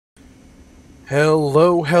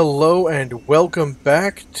Hello, and welcome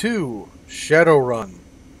back to ShadowRun.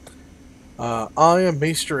 I am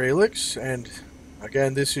Maester Aelix, and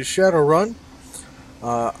again, this is ShadowRun.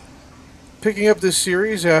 Uh, Picking up this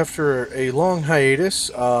series after a long hiatus,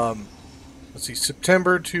 let's see,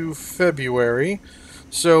 September to February.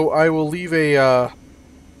 So I will leave a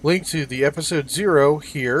link to the episode 0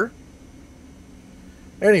 here.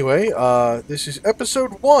 Anyway, this is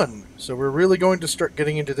episode 1, so we're really going to start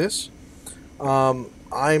getting into this.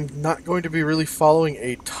 I'm not going to be really following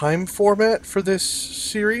a time format for this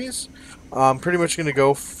series. I'm pretty much going to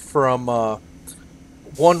go from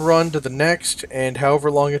one run to the next, and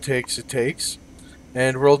however long it takes,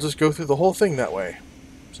 and we'll just go through the whole thing that way.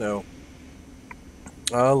 So,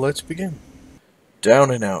 let's begin.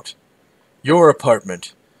 Down and out. Your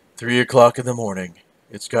apartment. 3 o'clock in the morning.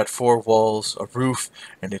 It's got 4 walls, a roof,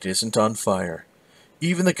 and it isn't on fire.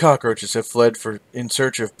 Even the cockroaches have fled in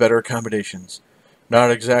search of better accommodations. Not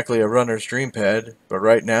exactly a runner's dream pad, but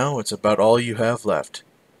right now it's about all you have left.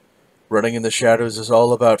 Running in the shadows is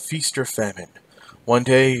all about feast or famine. One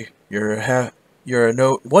day you're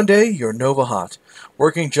Nova Hot,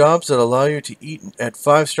 working jobs that allow you to eat at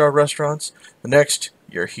 5-star restaurants. The next,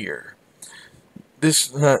 you're here.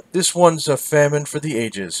 This one's a famine for the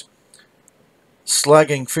ages.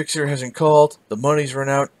 Slagging fixer hasn't called, the money's run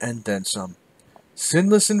out, and then some.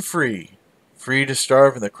 Sinless and free. Free to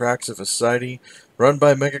starve in the cracks of a society run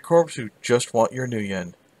by megacorps who just want your new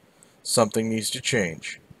yen. Something needs to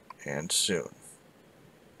change. And soon.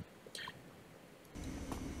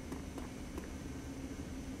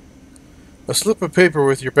 A slip of paper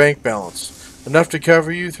with your bank balance. Enough to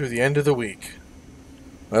cover you through the end of the week.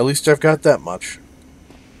 Well, at least I've got that much.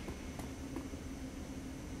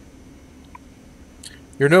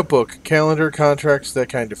 Your notebook, calendar, contracts, that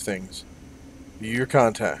kind of things. View your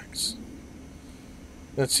contacts.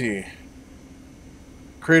 Let's see.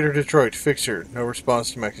 Crater Detroit, fixer, no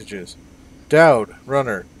response to messages. Dowd,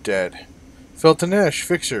 runner, dead. Felton Ash,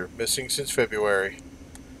 fixer, missing since February.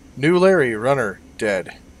 New Larry, runner,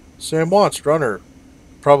 dead. Sam Watts, runner,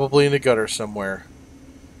 probably in the gutter somewhere.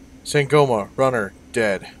 Sangoma, runner,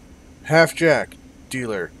 dead. Half Jack,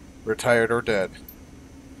 dealer, retired or dead.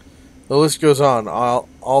 The list goes on.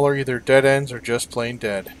 All are either dead ends or just plain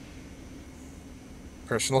dead.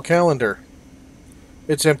 Personal calendar.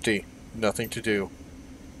 It's empty. Nothing to do.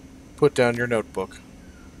 Put down your notebook.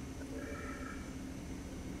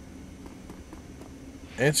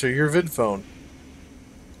 Answer your vidphone.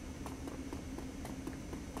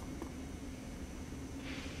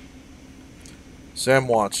 Sam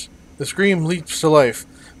Watts. The screen leaps to life,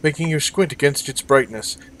 making you squint against its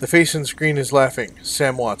brightness. The face on the screen is laughing.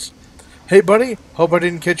 Sam Watts. Hey, buddy. Hope I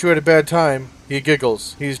didn't catch you at a bad time. He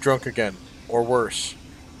giggles. He's drunk again. Or worse.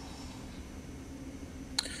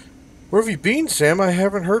 Where have you been, Sam? I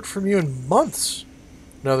haven't heard from you in months.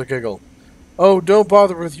 Another giggle. Oh, don't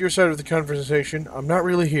bother with your side of the conversation. I'm not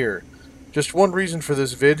really here. Just one reason for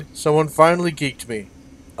this vid. Someone finally geeked me.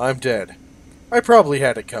 I'm dead. I probably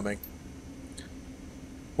had it coming.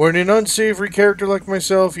 When an unsavory character like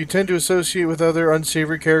myself, you tend to associate with other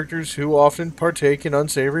unsavory characters who often partake in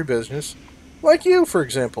unsavory business. Like you, for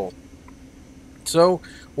example. So,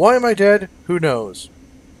 why am I dead? Who knows?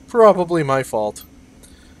 Probably my fault.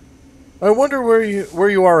 I wonder where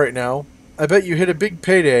you are right now. I bet you hit a big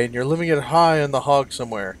payday and you're living it high on the hog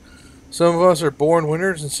somewhere. Some of us are born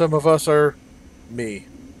winners and some of us are... me.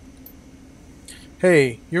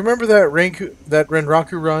 Hey, you remember that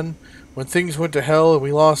Renraku run? When things went to hell and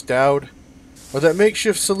we lost Dowd? Or that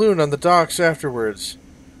makeshift saloon on the docks afterwards?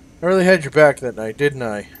 I really had your back that night, didn't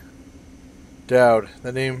I? Dowd,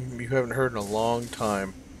 the name you haven't heard in a long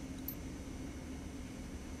time.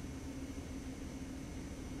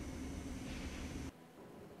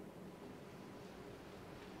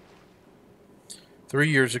 "3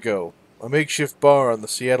 years ago, a makeshift bar on the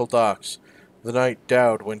Seattle docks, the night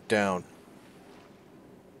Dowd went down.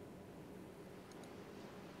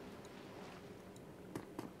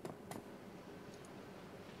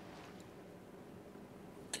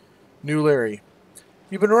 New Larry.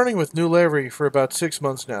 You've been running with New Larry for about 6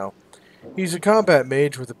 months now. He's a combat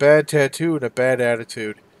mage with a bad tattoo and a bad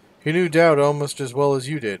attitude. He knew Dowd almost as well as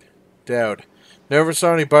you did. Dowd. Never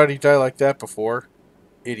saw anybody die like that before.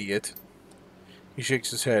 Idiot. He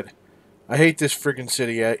shakes his head. I hate this friggin'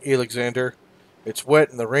 city, Aelixander. It's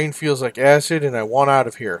wet and the rain feels like acid and I want out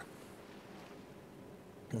of here.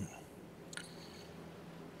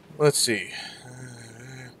 Let's see.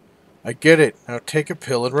 I get it. Now take a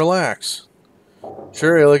pill and relax.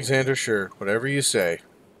 Sure, Aelixander, sure. Whatever you say.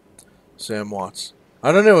 Sam Watts.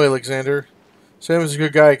 I don't know, Aelixander. Sam is a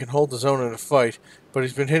good guy who can hold his own in a fight, but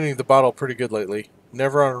he's been hitting the bottle pretty good lately.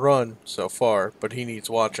 Never on a run so far, but he needs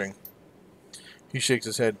watching. He shakes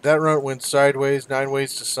his head. That run went sideways 9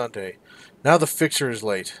 ways to Sunday. Now the fixer is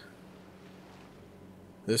late.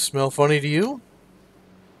 This smell funny to you?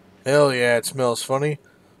 Hell yeah, it smells funny.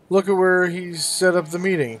 Look at where he's set up the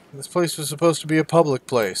meeting. This place was supposed to be a public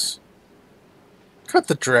place. Cut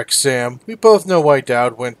the dreck, Sam. We both know why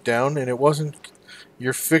Dowd went down, and it wasn't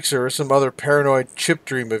your fixer or some other paranoid chip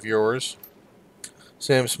dream of yours.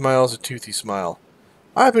 Sam smiles a toothy smile.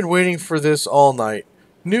 I've been waiting for this all night.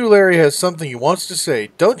 Knew Larry has something he wants to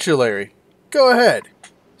say, don't you, Larry? Go ahead.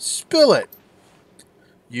 Spill it.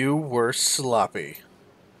 You were sloppy.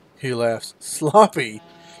 He laughs. Sloppy?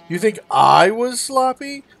 You think I was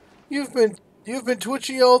sloppy? You've been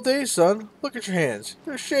twitchy all day, son. Look at your hands.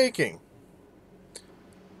 They're shaking.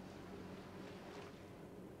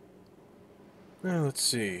 Now, let's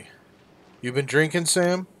see. You been drinking,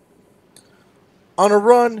 Sam? On a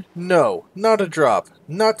run? No. Not a drop.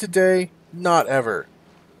 Not today. Not ever.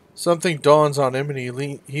 Something dawns on him, and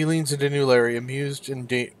he leans into New Larry, amused and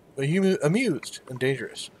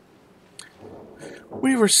dangerous.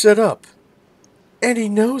 We were set up. And he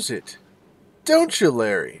knows it. Don't you,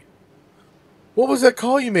 Larry? What was that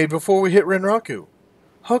call you made before we hit Renraku?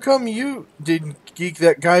 How come you didn't geek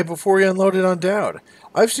that guy before he unloaded on Dowd?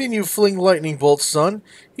 I've seen you fling lightning bolts, son.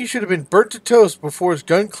 He should have been burnt to toast before his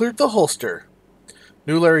gun cleared the holster.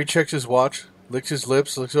 New Larry checks his watch, licks his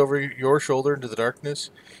lips, looks over your shoulder into the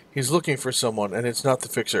darkness. He's looking for someone, and it's not the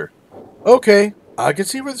fixer. Okay, I can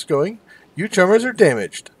see where this is going. You chummers are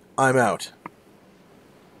damaged. I'm out.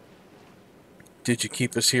 Did you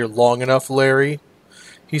keep us here long enough, Larry?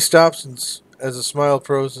 He stops as a smile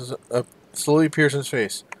slowly appears in his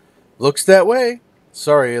face. Looks that way.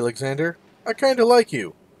 Sorry, Aelixander. I kinda like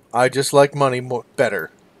you. I just like money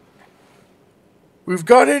better. We've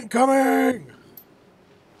got incoming!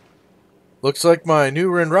 Looks like my new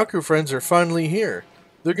Renraku friends are finally here.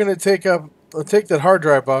 They're gonna take that hard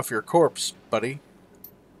drive off your corpse, buddy.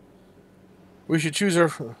 We should choose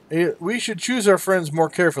our friends more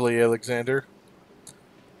carefully, Aelixander.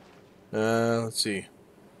 Let's see.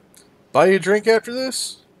 Buy you a drink after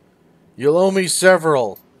this? You'll owe me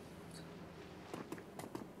several.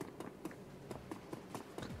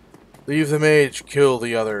 Leave the mage, kill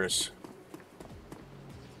the others.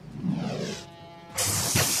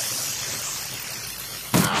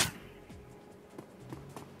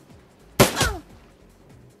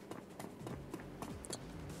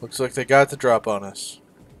 Looks like they got the drop on us.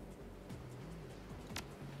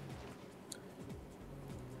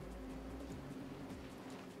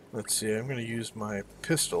 Let's see, I'm going to use my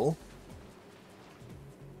pistol.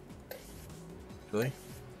 Really?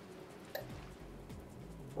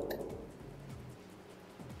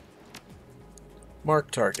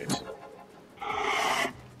 Mark target.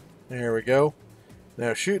 There we go.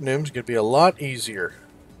 Now shooting him's going to be a lot easier.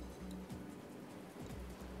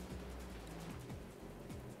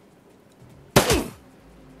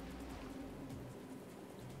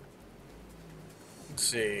 Let's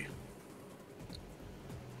see.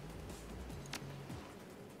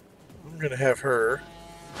 I'm going to have her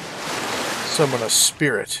summon a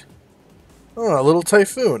spirit. Oh, a little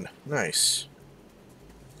typhoon. Nice.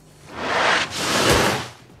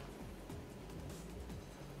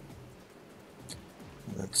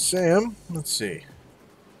 That's Sam. Let's see.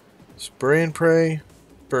 Spray and pray.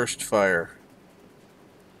 Burst fire.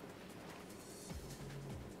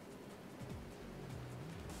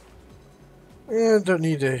 And don't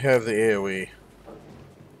need to have the AoE.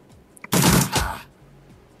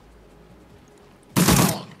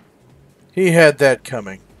 He had that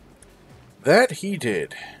coming. That he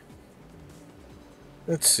did.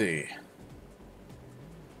 Let's see.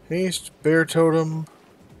 Haste, bear totem.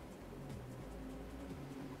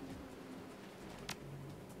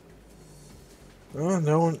 Oh,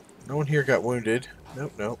 no one here got wounded.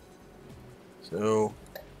 Nope. So,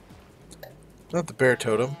 not the bear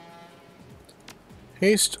totem.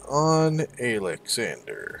 Haste on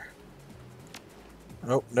Aelixander.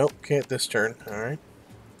 Oh, nope, can't this turn. Alright.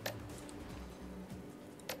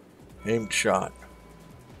 Aimed shot.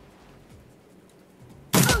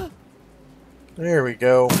 There we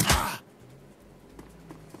go.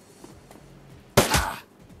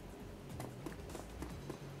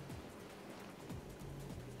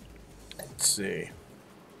 Let's see.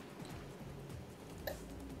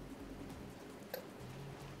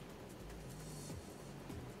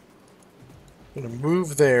 I'm going to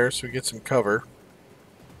move there so we get some cover.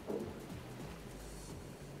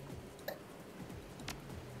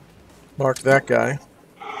 Mark that guy.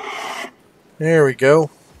 There we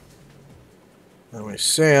go. That way,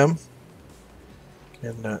 Sam.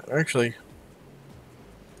 And actually,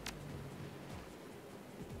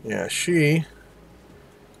 yeah, she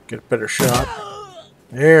get a better shot.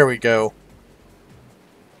 There we go.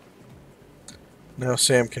 Now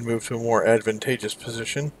Sam can move to a more advantageous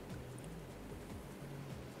position.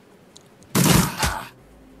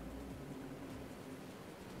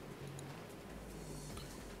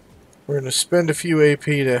 We're going to spend a few AP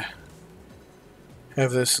to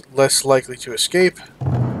have this less likely to escape.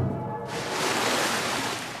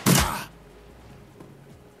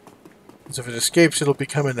 Because if it escapes, it'll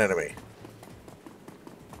become an enemy.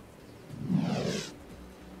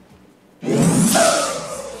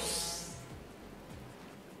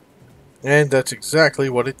 And that's exactly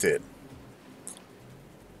what it did.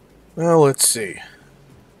 Well, let's see.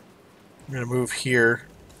 I'm going to move here.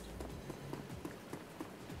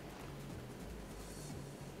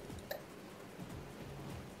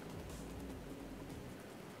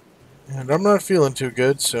 And I'm not feeling too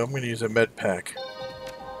good, so I'm going to use a med pack.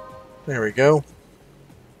 There we go.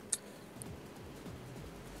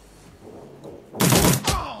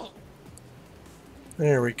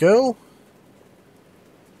 There we go.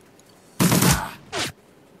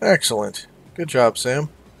 Excellent. Good job, Sam.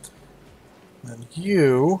 And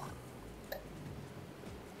you...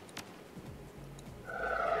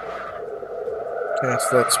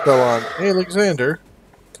 cast that spell on Aelixander.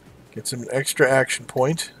 Gets him an extra action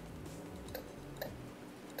point.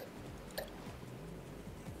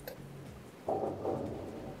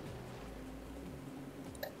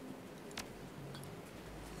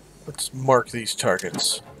 Let's mark these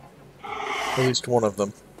targets. At least one of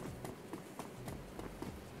them.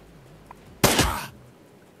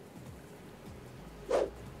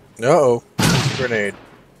 Uh-oh. Grenade.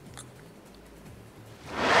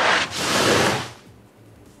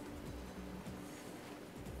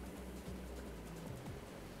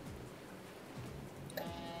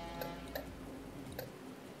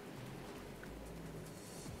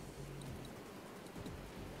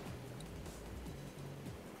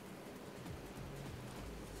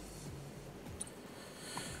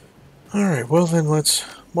 Alright, well then let's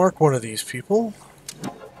mark one of these people.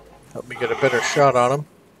 Help me get a better shot on him.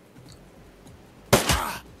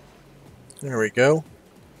 There we go.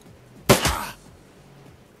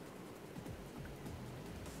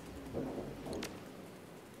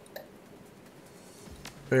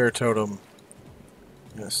 Bear totem.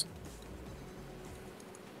 Yes.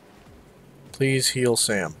 Please heal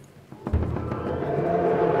Sam.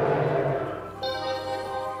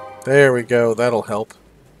 There we go, that'll help.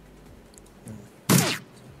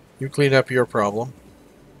 You clean up your problem.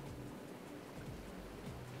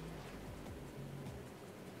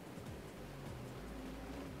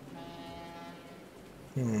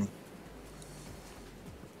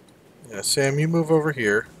 Yeah, Sam, you move over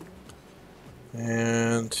here.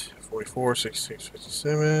 And 44, 66,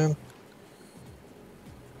 57.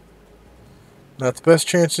 Not the best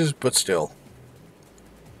chances, but still.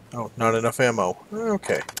 Oh, not enough ammo.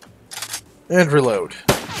 Okay. And reload.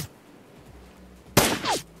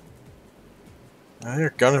 Now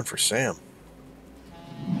they're gunning for Sam.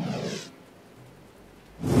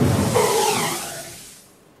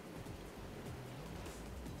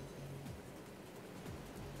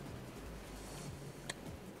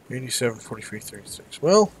 $87, 43, 36.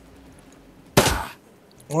 Well,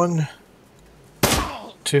 1,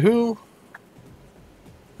 2.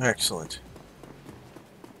 Excellent.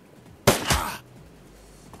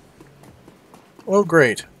 Oh,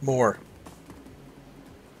 great. More.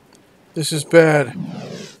 This is bad.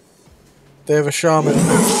 They have a shaman.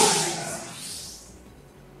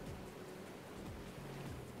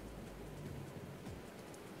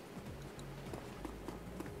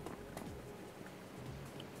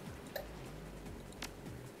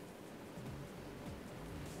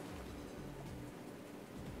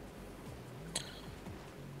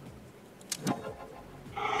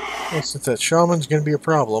 Well, since that shaman's going to be a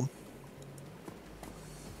problem.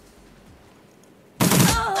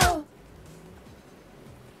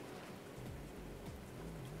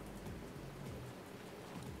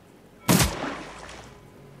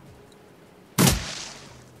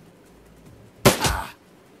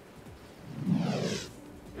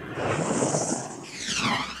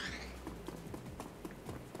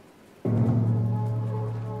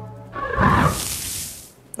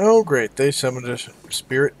 Oh, great. They summoned a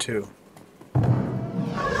spirit, too.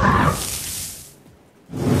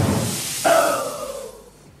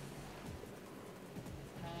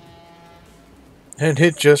 And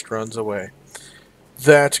it just runs away.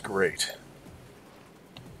 That's great.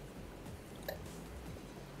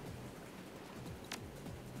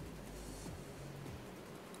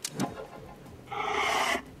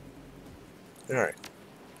 Alright.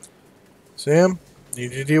 Sam,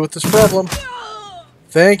 need you to deal with this problem.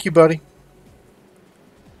 Thank you, buddy.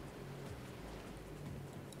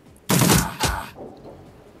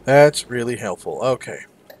 That's really helpful. Okay.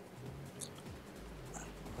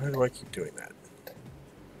 Why do I keep doing that?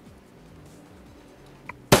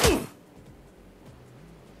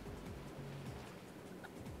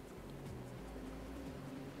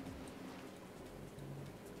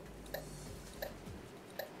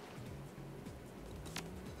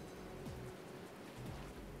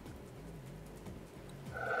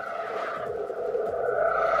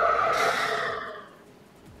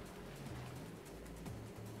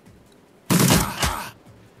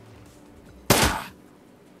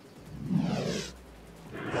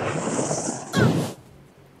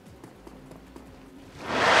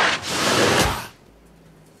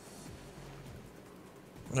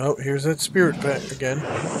 Oh, here's that spirit back again.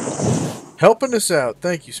 Helping us out.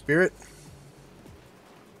 Thank you, spirit.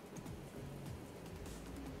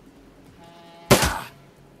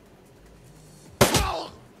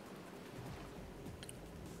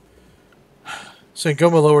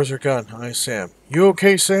 Sangoma lowers her gun. Hi, Sam. You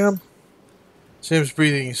okay, Sam? Sam's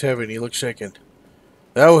breathing is heavy and he looks shaken.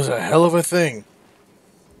 That was a hell of a thing.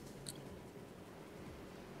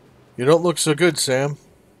 You don't look so good, Sam.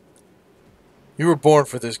 You were born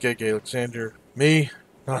for this gig, Aelixander. Me,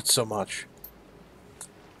 not so much.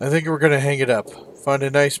 I think we're gonna hang it up. Find a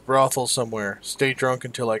nice brothel somewhere. Stay drunk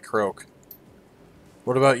until I croak.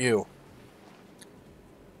 What about you?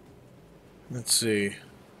 Let's see.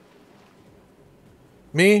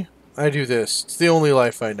 Me? I do this. It's the only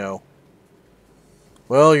life I know.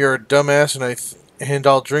 Well, you're a dumbass and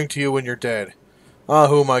I'll drink to you when you're dead. Ah,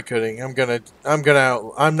 who am I kidding? I'm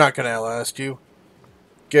not gonna outlast you.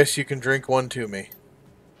 Guess you can drink one to me.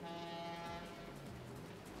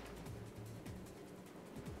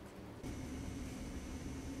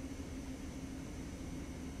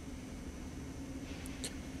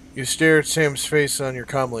 You stare at Sam's face on your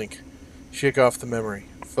comlink. Shake off the memory.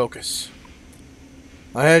 Focus.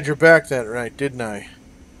 I had your back that night, didn't I?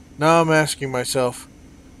 Now I'm asking myself,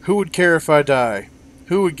 who would care if I die?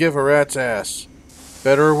 Who would give a rat's ass?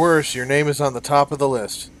 Better or worse, your name is on the top of the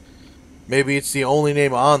list. Maybe it's the only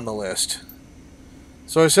name on the list.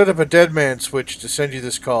 So I set up a dead man switch to send you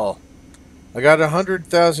this call. I got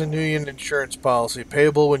 100,000 Nuyen insurance policy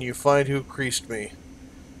payable when you find who creased me.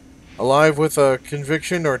 Alive with a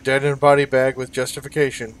conviction or dead in a body bag with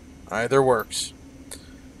justification. Either works.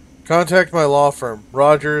 Contact my law firm,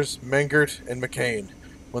 Rogers, Mengert, and McCain,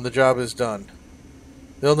 when the job is done.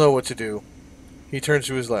 They'll know what to do. He turns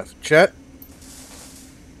to his left. Chet?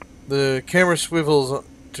 The camera swivels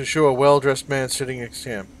to show a well-dressed man sitting next to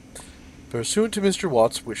him. Pursuant to Mr.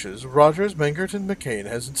 Watt's wishes, Rogers, Mengert, and McCain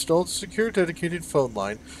has installed a secure dedicated phone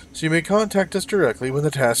line, so you may contact us directly when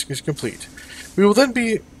the task is complete. We will then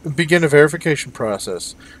begin a verification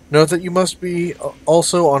process. Note that you must be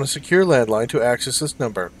also on a secure landline to access this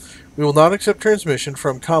number. We will not accept transmission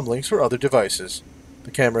from comlinks or other devices.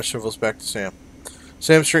 The camera swivels back to Sam.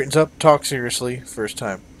 Sam straightens up, talks seriously, first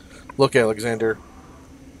time. Look, Aelixander.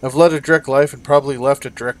 I've led a Drek life and probably left a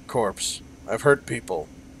Drek corpse. I've hurt people.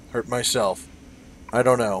 Hurt myself. I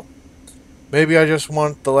don't know. Maybe I just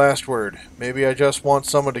want the last word. Maybe I just want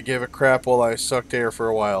someone to give a crap while I sucked air for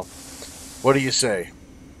a while. What do you say?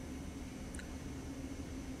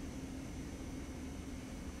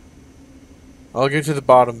 I'll get to the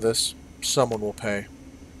bottom of this. Someone will pay.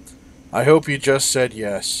 I hope you just said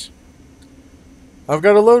yes. I've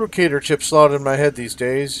got a locator chip slotted in my head these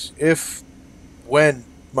days. When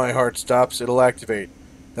my heart stops, it'll activate.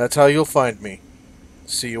 That's how you'll find me.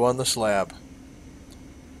 See you on the slab.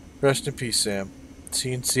 Rest in peace, Sam. See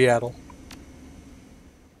you in Seattle.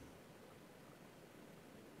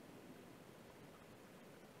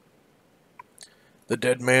 The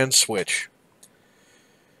Dead Man's Switch.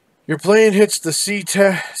 Your plane hits the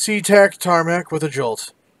SeaTac tarmac with a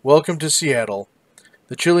jolt. Welcome to Seattle.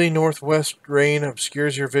 The chilly northwest rain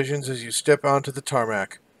obscures your visions as you step onto the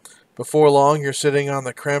tarmac. Before long, you're sitting on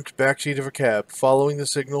the cramped backseat of a cab, following the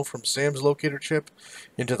signal from Sam's locator chip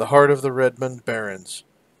into the heart of the Redmond Barrens.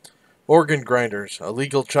 Organ grinders, a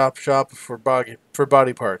legal chop shop for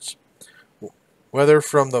body parts, whether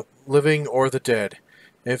from the living or the dead.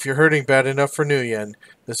 If you're hurting bad enough for Nuyen,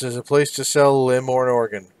 this is a place to sell a limb or an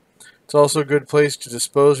organ. It's also a good place to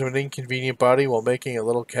dispose of an inconvenient body while making a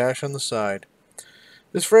little cash on the side.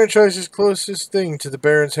 This franchise's closest thing to the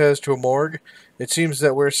Barrens has to a morgue. It seems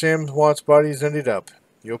that where Sam Watt's bodies ended up.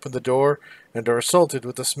 You open the door and are assaulted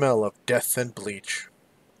with the smell of death and bleach.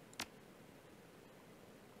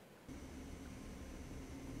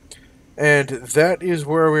 And that is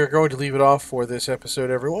where we're going to leave it off for this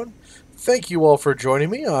episode, everyone. Thank you all for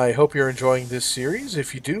joining me. I hope you're enjoying this series.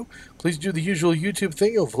 If you do, please do the usual YouTube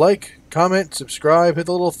thing of like, comment, subscribe, hit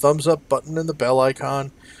the little thumbs up button and the bell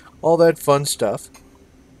icon, all that fun stuff.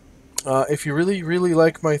 If you really, really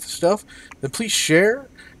like my stuff, then please share,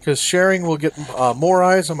 because sharing will get more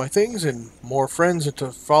eyes on my things and more friends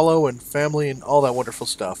to follow and family and all that wonderful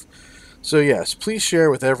stuff. So yes, please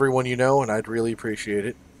share with everyone you know, and I'd really appreciate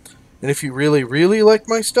it. And if you really, really like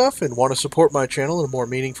my stuff and want to support my channel in a more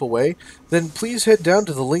meaningful way, then please head down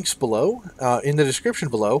to the links below, in the description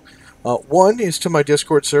below. One is to my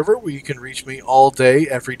Discord server, where you can reach me all day,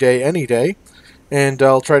 every day, any day, and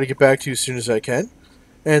I'll try to get back to you as soon as I can.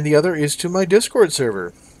 And the other is to my Discord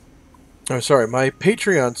server. Oh, sorry, my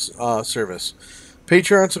Patreon service.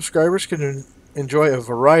 Patreon subscribers can enjoy a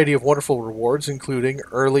variety of wonderful rewards, including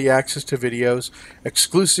early access to videos,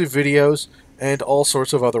 exclusive videos, and all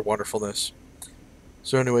sorts of other wonderfulness.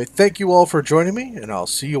 So anyway, thank you all for joining me, and I'll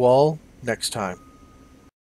see you all next time.